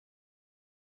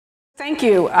Thank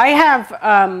you. I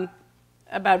have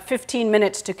about 15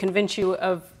 minutes to convince you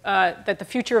that the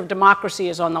future of democracy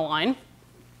is on the line,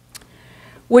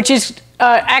 which is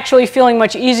actually feeling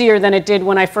much easier than it did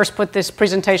when I first put this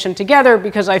presentation together,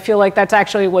 because I feel like that's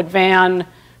actually what Van,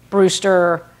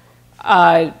 Brewster,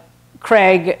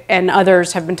 Craig, and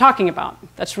others have been talking about.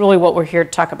 That's really what we're here to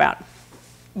talk about.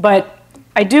 But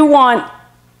I do want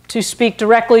to speak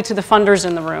directly to the funders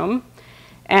in the room.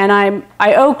 And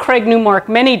I owe Craig Newmark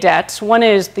many debts. One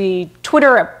is the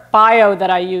Twitter bio that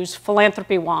I use,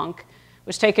 Philanthropy Wonk,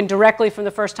 was taken directly from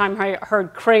the first time I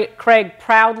heard Craig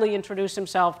proudly introduce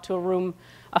himself to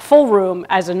a full room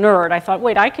as a nerd. I thought,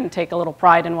 wait, I can take a little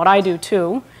pride in what I do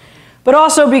too. But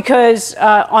also because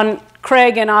on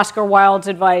Craig and Oscar Wilde's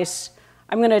advice,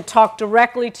 I'm going to talk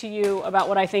directly to you about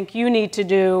what I think you need to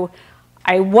do.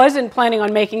 I wasn't planning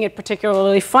on making it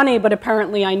particularly funny, but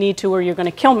apparently I need to or you're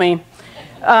going to kill me.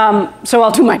 So I'll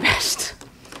do my best.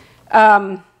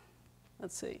 Let's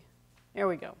see. Here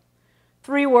we go.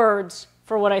 3 words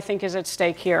for what I think is at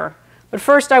stake here. But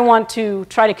first I want to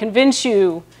try to convince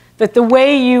you that the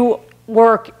way you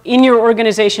work in your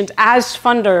organizations as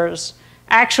funders,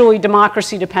 actually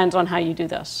democracy depends on how you do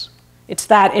this. It's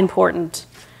that important.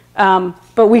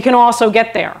 But we can also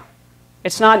get there.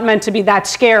 It's not meant to be that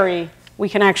scary. We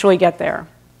can actually get there.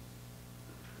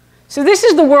 So this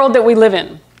is the world that we live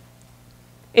in.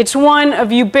 It's one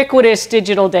of ubiquitous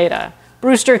digital data.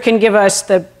 Brewster can give us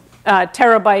the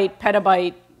terabyte,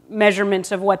 petabyte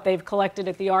measurements of what they've collected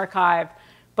at the archive,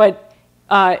 but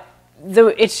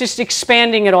it's just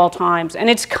expanding at all times, and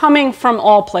it's coming from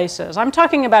all places. I'm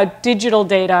talking about digital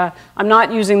data. I'm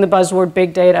not using the buzzword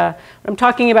big data. I'm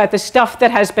talking about the stuff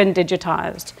that has been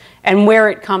digitized and where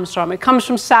it comes from. It comes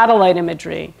from satellite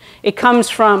imagery. It comes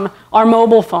from our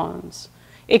mobile phones.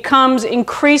 It comes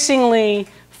increasingly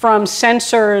from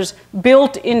sensors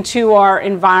built into our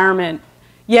environment.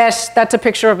 Yes, that's a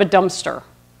picture of a dumpster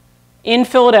in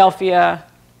Philadelphia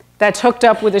that's hooked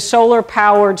up with a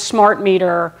solar-powered smart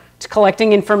meter. It's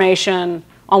collecting information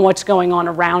on what's going on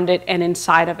around it and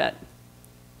inside of it.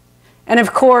 And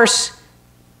of course,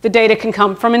 the data can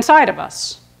come from inside of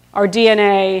us. Our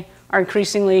DNA are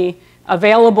increasingly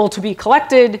available to be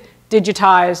collected,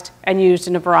 digitized, and used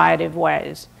in a variety of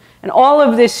ways. And all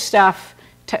of this stuff,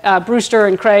 Brewster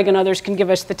and Craig and others can give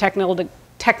us the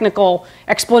technical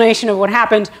explanation of what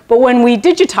happens, but when we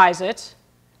digitize it,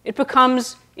 it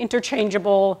becomes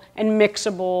interchangeable and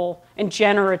mixable and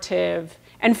generative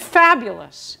and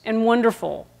fabulous and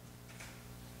wonderful.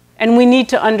 And we need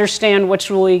to understand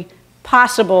what's really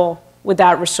possible with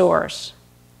that resource.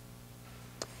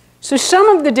 So some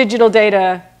of the digital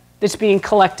data that's being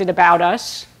collected about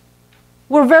us,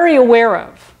 we're very aware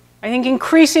of. I think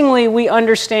increasingly we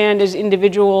understand as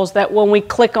individuals that when we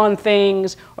click on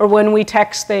things or when we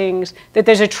text things, that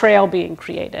there's a trail being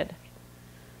created.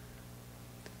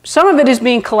 Some of it is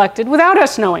being collected without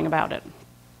us knowing about it.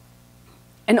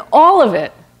 And all of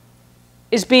it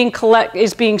is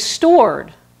being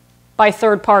stored by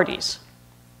third parties,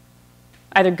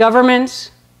 either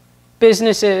governments,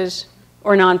 businesses,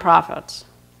 or nonprofits.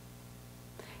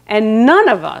 And none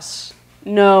of us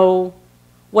know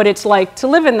what it's like to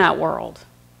live in that world,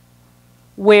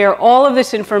 where all of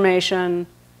this information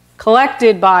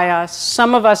collected by us,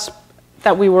 some of us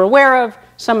that we were aware of,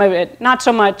 some of it not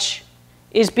so much,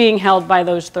 is being held by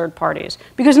those third parties.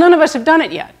 Because none of us have done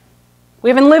it yet. We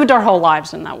haven't lived our whole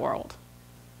lives in that world.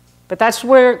 But that's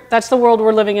the world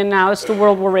we're living in now. It's the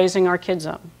world we're raising our kids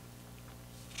in.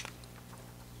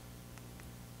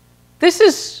 This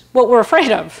is what we're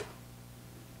afraid of.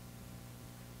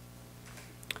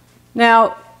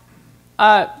 Now,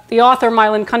 the author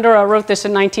Milan Kundera wrote this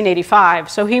in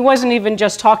 1985, so he wasn't even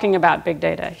just talking about big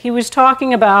data. He was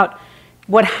talking about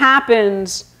what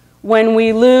happens when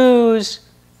we lose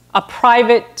a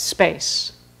private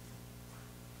space.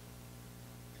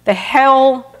 The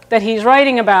hell that he's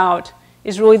writing about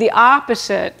is really the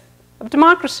opposite of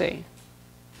democracy.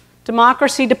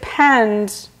 Democracy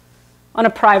depends on a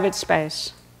private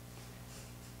space,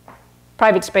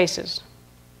 private spaces.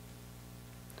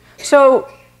 So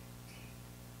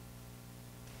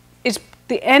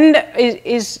the end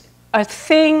is a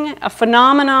thing, a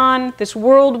phenomenon, this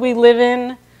world we live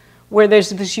in, where there's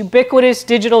this ubiquitous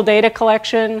digital data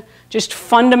collection just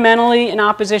fundamentally in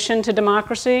opposition to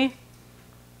democracy?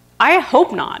 I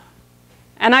hope not.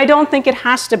 And I don't think it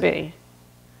has to be.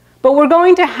 But we're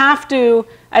going to have to,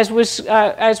 as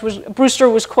Brewster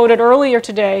was quoted earlier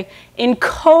today,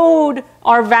 encode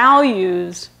our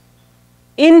values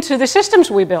into the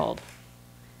systems we build.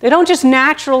 They don't just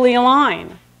naturally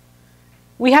align.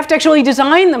 We have to actually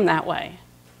design them that way.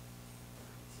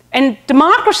 And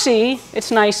democracy,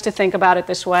 it's nice to think about it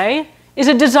this way, is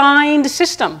a designed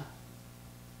system.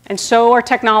 And so are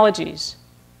technologies.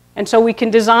 And so we can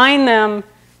design them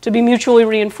to be mutually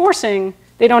reinforcing.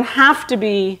 They don't have to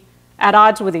be at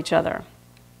odds with each other.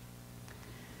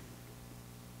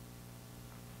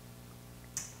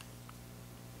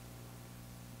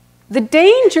 The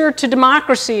danger to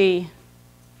democracy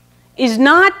is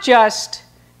not just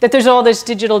that there's all this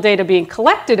digital data being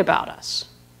collected about us.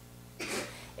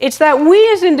 It's that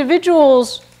we as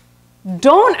individuals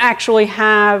don't actually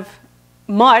have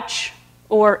much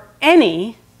or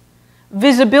any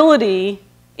visibility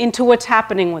into what's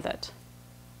happening with it.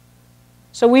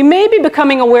 So we may be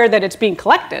becoming aware that it's being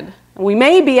collected, and we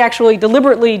may be actually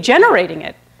deliberately generating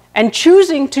it and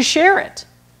choosing to share it.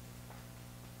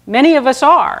 Many of us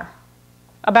are,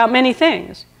 about many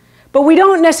things. But we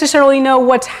don't necessarily know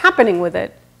what's happening with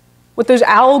it, what those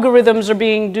algorithms are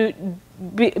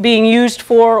being used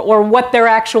for, or what they're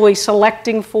actually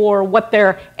selecting for, what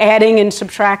they're adding and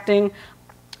subtracting.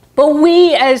 But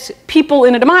we, as people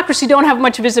in a democracy, don't have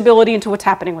much visibility into what's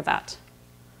happening with that.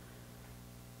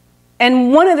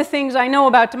 And one of the things I know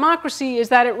about democracy is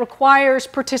that it requires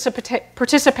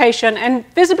participation and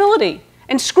visibility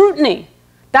and scrutiny.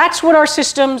 That's what our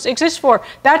systems exist for.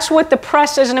 That's what the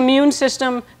press as an immune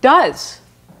system does.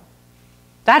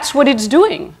 That's what it's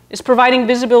doing, is providing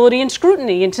visibility and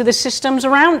scrutiny into the systems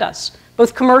around us,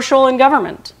 both commercial and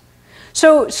government.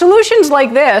 So solutions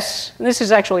like this, and this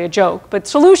is actually a joke, but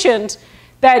solutions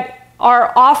that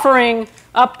are offering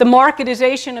up the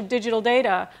marketization of digital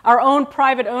data, our own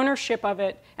private ownership of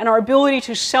it, and our ability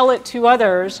to sell it to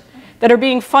others, that are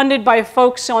being funded by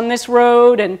folks on this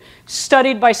road and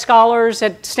studied by scholars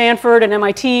at Stanford and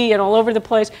MIT and all over the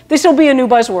place. This will be a new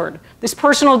buzzword, this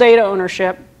personal data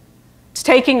ownership. It's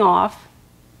taking off.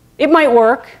 It might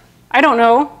work. I don't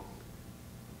know.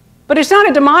 But it's not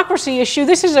a democracy issue.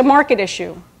 This is a market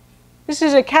issue. This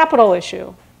is a capital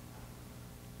issue.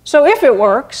 So if it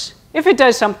works, if it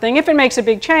does something, if it makes a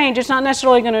big change, it's not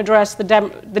necessarily going to address the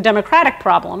democratic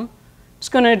problem. It's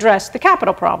going to address the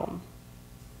capital problem.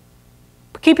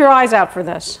 Keep your eyes out for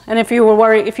this. And if you were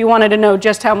worried, if you wanted to know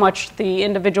just how much the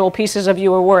individual pieces of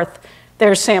you are worth,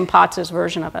 there's Sam Potts's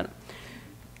version of it.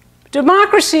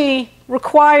 Democracy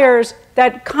requires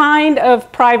that kind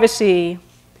of privacy.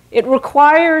 It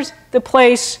requires the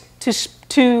place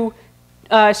to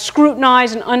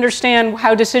scrutinize and understand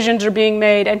how decisions are being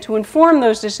made and to inform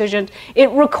those decisions.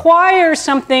 It requires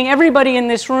something everybody in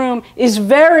this room is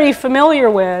very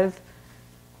familiar with: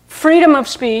 freedom of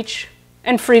speech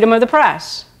and freedom of the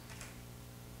press.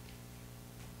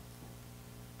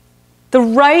 The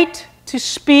right to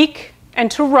speak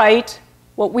and to write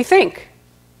what we think.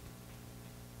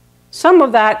 Some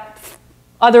of that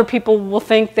other people will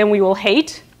think, then we will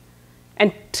hate.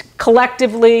 And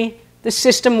collectively, the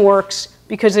system works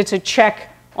because it's a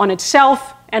check on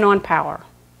itself and on power.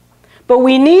 But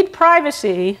we need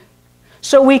privacy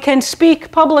so we can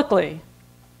speak publicly.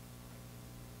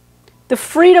 The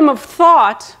freedom of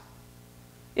thought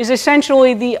is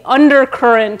essentially the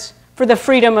undercurrent for the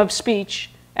freedom of speech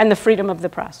and the freedom of the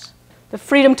press. The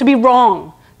freedom to be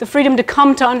wrong, the freedom to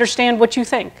come to understand what you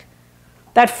think.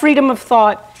 That freedom of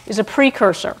thought is a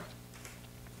precursor.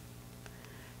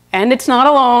 And it's not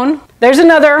alone. There's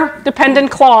another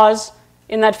dependent clause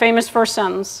in that famous first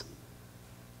sentence.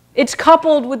 It's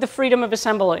coupled with the freedom of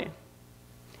assembly.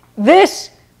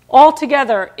 This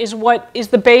altogether is what is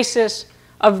the basis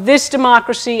of this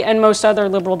democracy and most other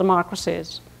liberal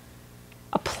democracies.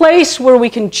 A place where we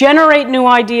can generate new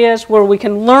ideas, where we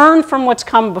can learn from what's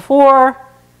come before,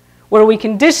 where we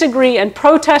can disagree and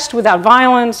protest without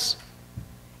violence,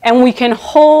 and we can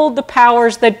hold the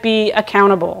powers that be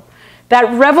accountable. That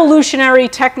revolutionary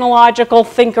technological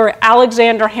thinker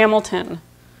Alexander Hamilton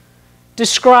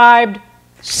described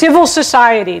civil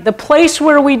society, the place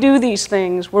where we do these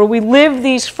things, where we live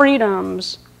these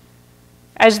freedoms,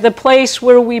 as the place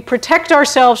where we protect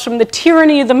ourselves from the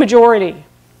tyranny of the majority.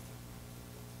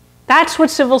 That's what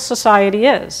civil society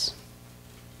is,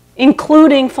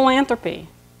 including philanthropy.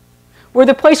 We're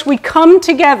the place we come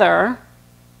together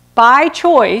by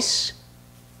choice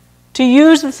to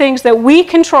use the things that we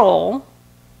control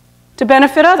to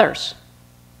benefit others.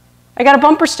 I got a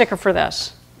bumper sticker for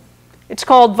this. It's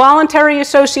called Voluntary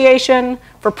Association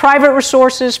for Private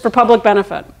Resources for Public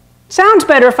Benefit. Sounds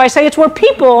better if I say it's where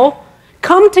people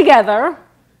come together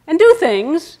and do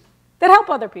things that help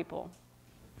other people.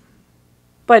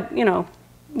 But, you know,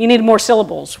 you need more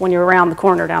syllables when you're around the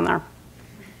corner down there.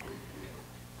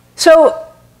 So,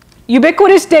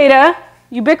 ubiquitous data,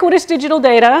 ubiquitous digital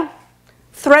data,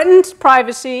 threatens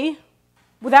privacy,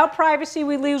 Without privacy,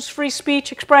 we lose free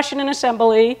speech, expression, and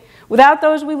assembly. Without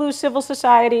those, we lose civil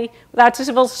society. Without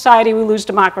civil society, we lose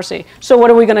democracy. So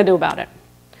what are we going to do about it?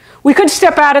 We could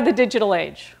step out of the digital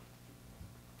age.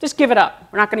 Just give it up.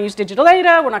 We're not going to use digital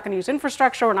data. We're not going to use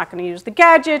infrastructure. We're not going to use the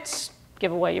gadgets.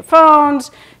 Give away your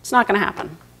phones. It's not going to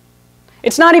happen.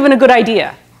 It's not even a good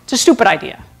idea. It's a stupid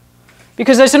idea.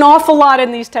 Because there's an awful lot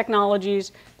in these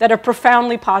technologies that are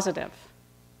profoundly positive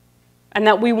and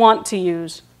that we want to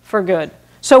use for good.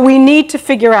 So we need to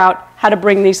figure out how to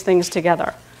bring these things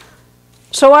together.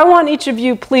 So I want each of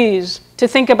you, please, to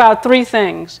think about three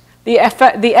things. The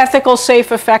ethical,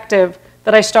 safe, effective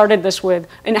that I started this with,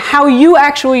 and how you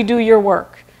actually do your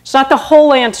work. It's not the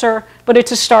whole answer, but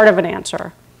it's a start of an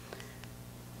answer.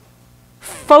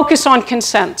 Focus on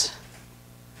consent.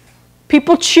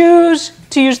 People choose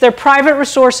to use their private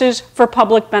resources for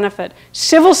public benefit.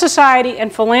 Civil society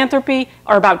and philanthropy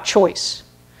are about choice.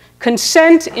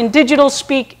 Consent in digital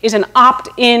speak is an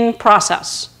opt-in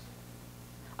process.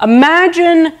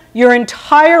 Imagine your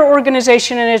entire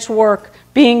organization and its work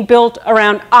being built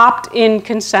around opt-in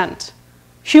consent,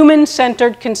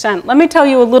 human-centered consent. Let me tell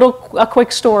you a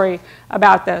quick story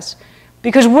about this,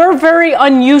 because we're very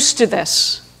unused to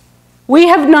this. We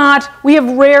have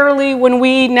rarely, when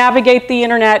we navigate the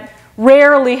internet,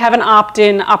 rarely have an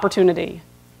opt-in opportunity.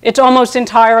 It's almost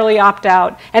entirely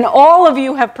opt-out. And all of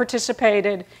you have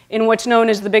participated in what's known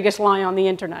as the biggest lie on the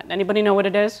internet. Anybody know what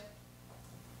it is?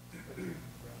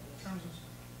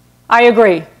 I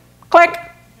agree. Click.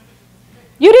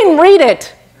 You didn't read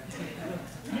it,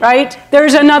 right?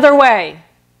 There's another way.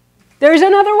 There's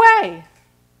another way.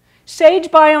 Sage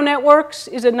Bionetworks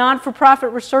is a non-for-profit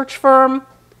research firm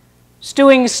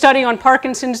doing a study on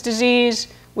Parkinson's disease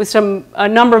with a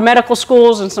number of medical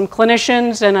schools and some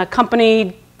clinicians and a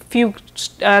company a few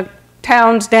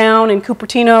towns down in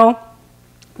Cupertino,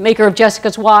 maker of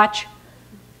Jessica's Watch.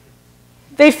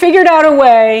 They figured out a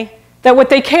way that what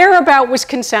they care about was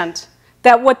consent.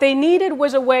 That what they needed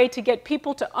was a way to get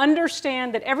people to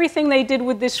understand that everything they did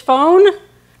with this phone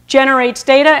generates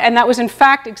data, and that was in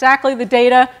fact exactly the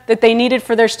data that they needed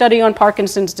for their study on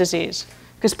Parkinson's disease.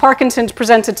 Because Parkinson's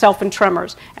presents itself in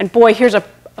tremors. And boy, here's a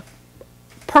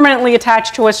permanently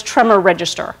attached to us tremor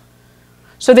register.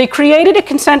 So they created a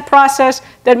consent process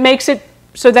that makes it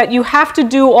so that you have to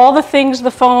do all the things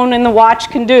the phone and the watch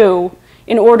can do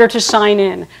in order to sign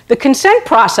in. The consent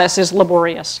process is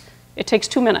laborious. It takes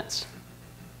 2 minutes.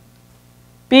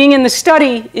 Being in the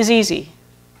study is easy.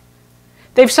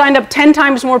 They've signed up 10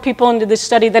 times more people into this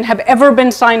study than have ever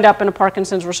been signed up in a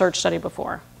Parkinson's research study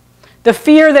before. The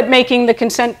fear that making the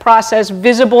consent process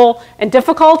visible and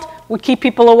difficult would keep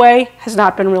people away has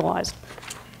not been realized.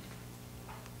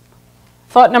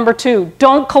 Thought number 2,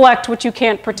 don't collect what you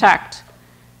can't protect.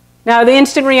 Now, the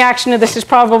instant reaction to this is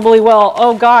probably, well,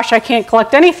 oh gosh, I can't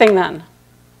collect anything then,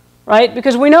 right?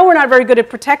 Because we know we're not very good at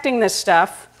protecting this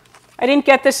stuff. I didn't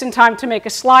get this in time to make a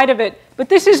slide of it, but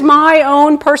this is my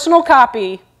own personal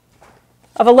copy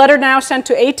of a letter now sent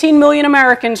to 18 million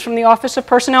Americans from the Office of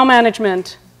Personnel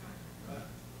Management,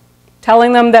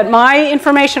 telling them that my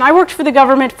information, I worked for the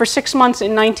government for 6 months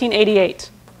in 1988.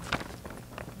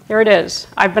 Here it is.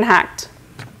 I've been hacked.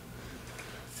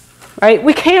 Right?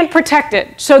 We can't protect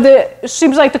it. So it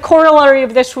seems like the corollary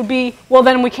of this would be, well,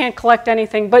 then we can't collect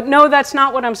anything. But no, that's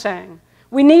not what I'm saying.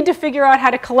 We need to figure out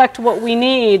how to collect what we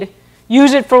need,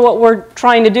 use it for what we're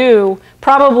trying to do,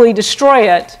 probably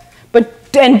destroy it,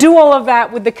 and do all of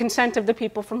that with the consent of the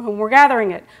people from whom we're gathering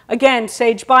it. Again,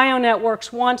 Sage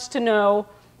Bionetworks wants to know,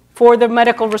 for the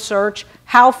medical research,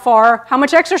 how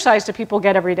much exercise do people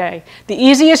get every day? The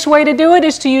easiest way to do it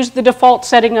is to use the default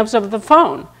settings of the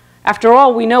phone. After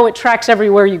all, we know it tracks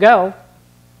everywhere you go.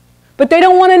 But they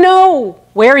don't want to know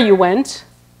where you went.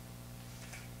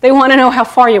 They want to know how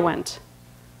far you went.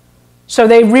 So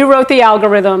they rewrote the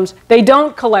algorithms. They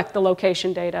don't collect the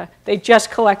location data. They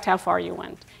just collect how far you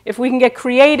went. If we can get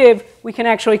creative, we can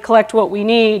actually collect what we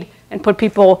need and put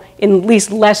people in at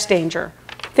least less danger.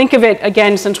 Think of it,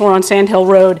 again, since we're on Sand Hill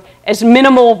Road, as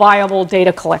minimal viable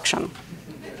data collection.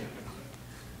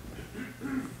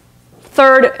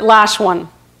 Third, last one.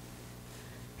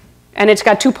 And it's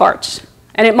got 2 parts.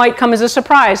 And it might come as a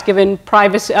surprise given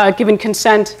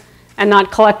consent and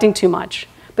not collecting too much.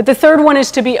 But the third one is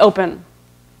to be open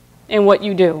in what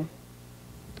you do.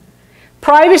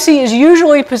 Privacy is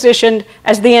usually positioned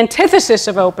as the antithesis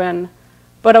of open,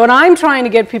 but what I'm trying to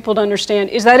get people to understand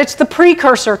is that it's the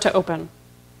precursor to open.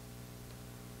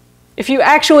 If you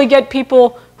actually get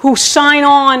people who sign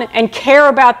on and care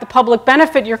about the public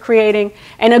benefit you're creating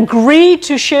and agree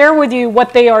to share with you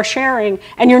what they are sharing,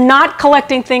 and you're not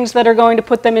collecting things that are going to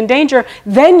put them in danger,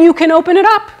 then you can open it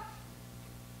up.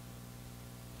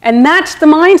 And that's the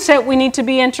mindset we need to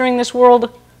be entering this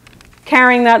world,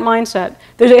 carrying that mindset.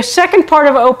 The second part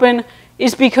of open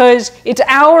is because it's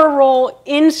our role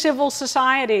in civil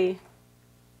society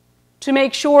to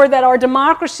make sure that our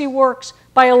democracy works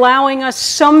by allowing us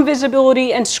some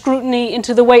visibility and scrutiny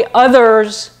into the way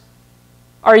others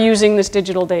are using this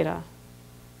digital data.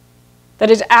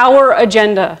 That is our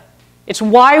agenda. It's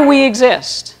why we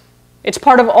exist. It's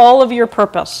part of all of your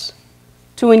purpose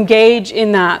to engage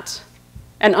in that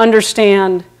and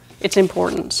understand its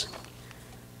importance.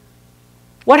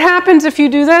 What happens if you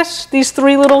do this? These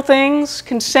three little things: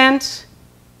 consent,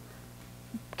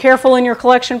 careful in your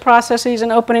collection processes,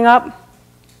 and opening up.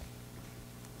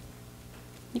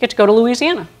 You get to go to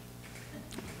Louisiana.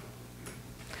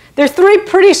 They're three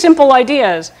pretty simple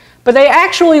ideas, but they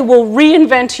actually will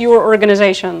reinvent your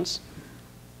organizations.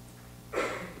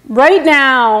 Right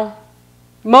now,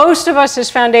 most of us as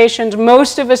foundations,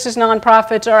 most of us as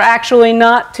nonprofits are actually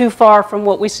not too far from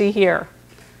what we see here.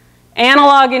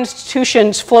 Analog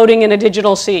institutions floating in a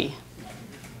digital sea.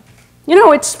 You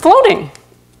know, it's floating.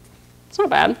 It's not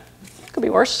bad. It could be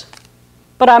worse.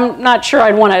 But I'm not sure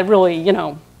I'd want to really, you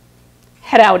know,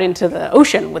 head out into the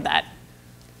ocean with that.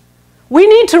 We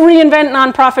need to reinvent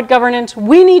nonprofit governance.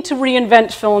 We need to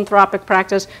reinvent philanthropic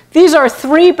practice. These are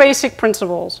three basic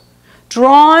principles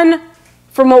drawn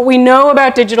from what we know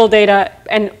about digital data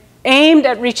and aimed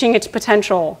at reaching its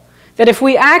potential, that if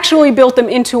we actually built them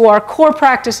into our core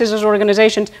practices as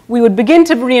organizations, we would begin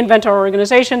to reinvent our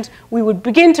organizations, we would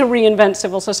begin to reinvent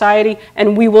civil society,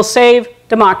 and we will save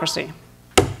democracy.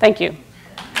 Thank you.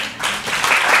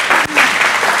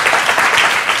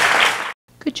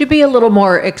 Could you be a little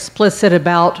more explicit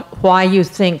about why you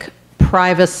think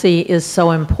privacy is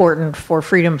so important for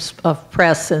freedom of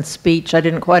press and speech? I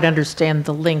didn't quite understand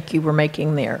the link you were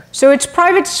making there. So it's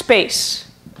private space.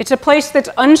 It's a place that's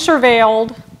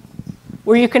unsurveilled,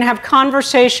 where you can have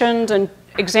conversations and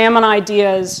examine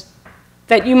ideas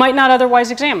that you might not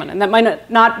otherwise examine, and that might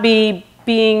not be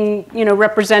being, you know,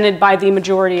 represented by the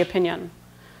majority opinion.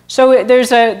 So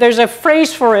there's a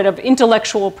phrase for it of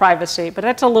intellectual privacy, but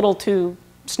that's a little too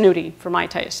snooty for my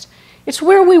taste. It's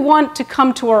where we want to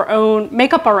come to our own,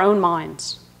 make up our own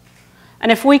minds.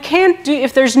 And if we can't do,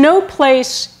 if there's no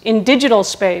place in digital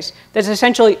space that's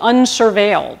essentially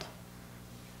unsurveilled,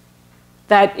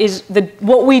 that is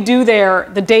what we do there,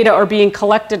 the data are being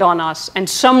collected on us and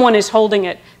someone is holding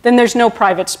it, then there's no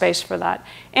private space for that.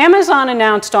 Amazon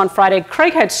announced on Friday,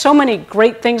 Craig had so many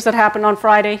great things that happened on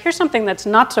Friday. Here's something that's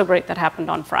not so great that happened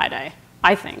on Friday,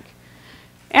 I think.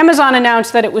 Amazon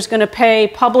announced that it was going to pay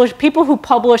people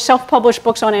who self-publish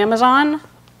books on Amazon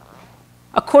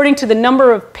according to the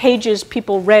number of pages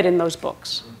people read in those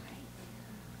books.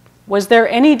 Was there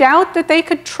any doubt that they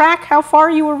could track how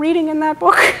far you were reading in that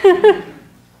book?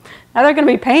 Now they're going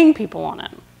to be paying people on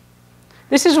it.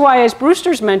 This is why, as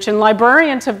Brewster's mentioned,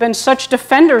 librarians have been such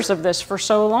defenders of this for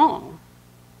so long.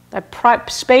 That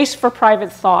space for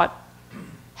private thought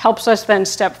helps us then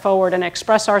step forward and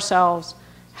express ourselves,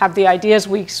 have the ideas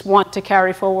we want to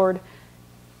carry forward,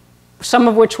 some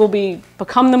of which will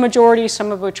become the majority, some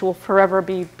of which will forever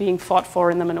be being fought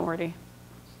for in the minority.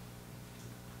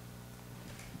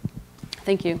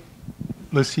 Thank you.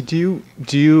 Lucy, do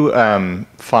you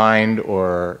find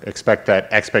or expect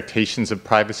that expectations of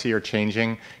privacy are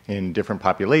changing in different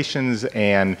populations,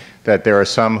 and that there are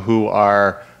some who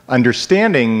are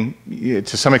understanding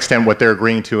to some extent what they're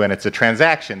agreeing to, and it's a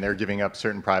transaction? They're giving up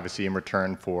certain privacy in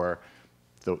return for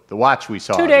the watch we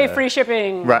saw. 2-day free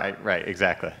shipping. Right,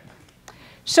 exactly.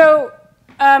 So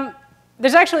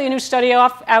there's actually a new study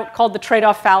out called the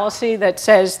trade-off fallacy that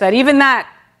says that even that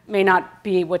may not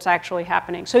be what's actually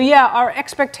happening. So yeah, our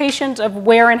expectations of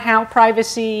where and how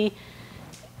privacy,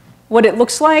 what it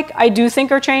looks like, I do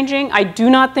think are changing. I do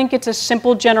not think it's a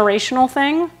simple generational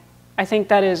thing. I think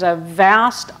that is a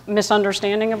vast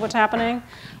misunderstanding of what's happening.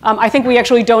 I think we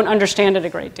actually don't understand it a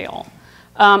great deal.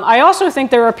 I also think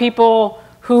there are people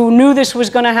who knew this was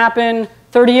going to happen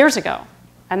 30 years ago.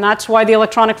 And that's why the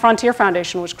Electronic Frontier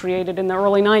Foundation was created in the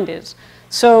early 90s.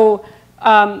 So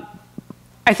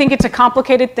I think it's a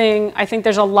complicated thing. I think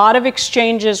there's a lot of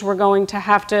exchanges we're going to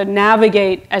have to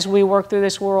navigate as we work through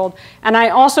this world. And I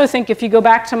also think if you go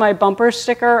back to my bumper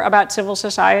sticker about civil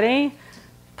society,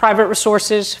 private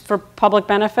resources for public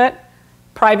benefit,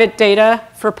 private data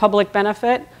for public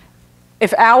benefit,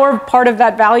 if our part of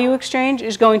that value exchange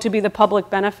is going to be the public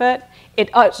benefit,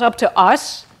 it's up to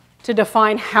us to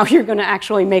define how you're going to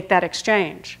actually make that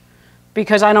exchange.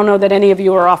 Because I don't know that any of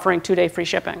you are offering 2-day free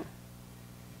shipping.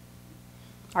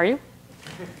 Are you?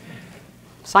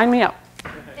 Sign me up.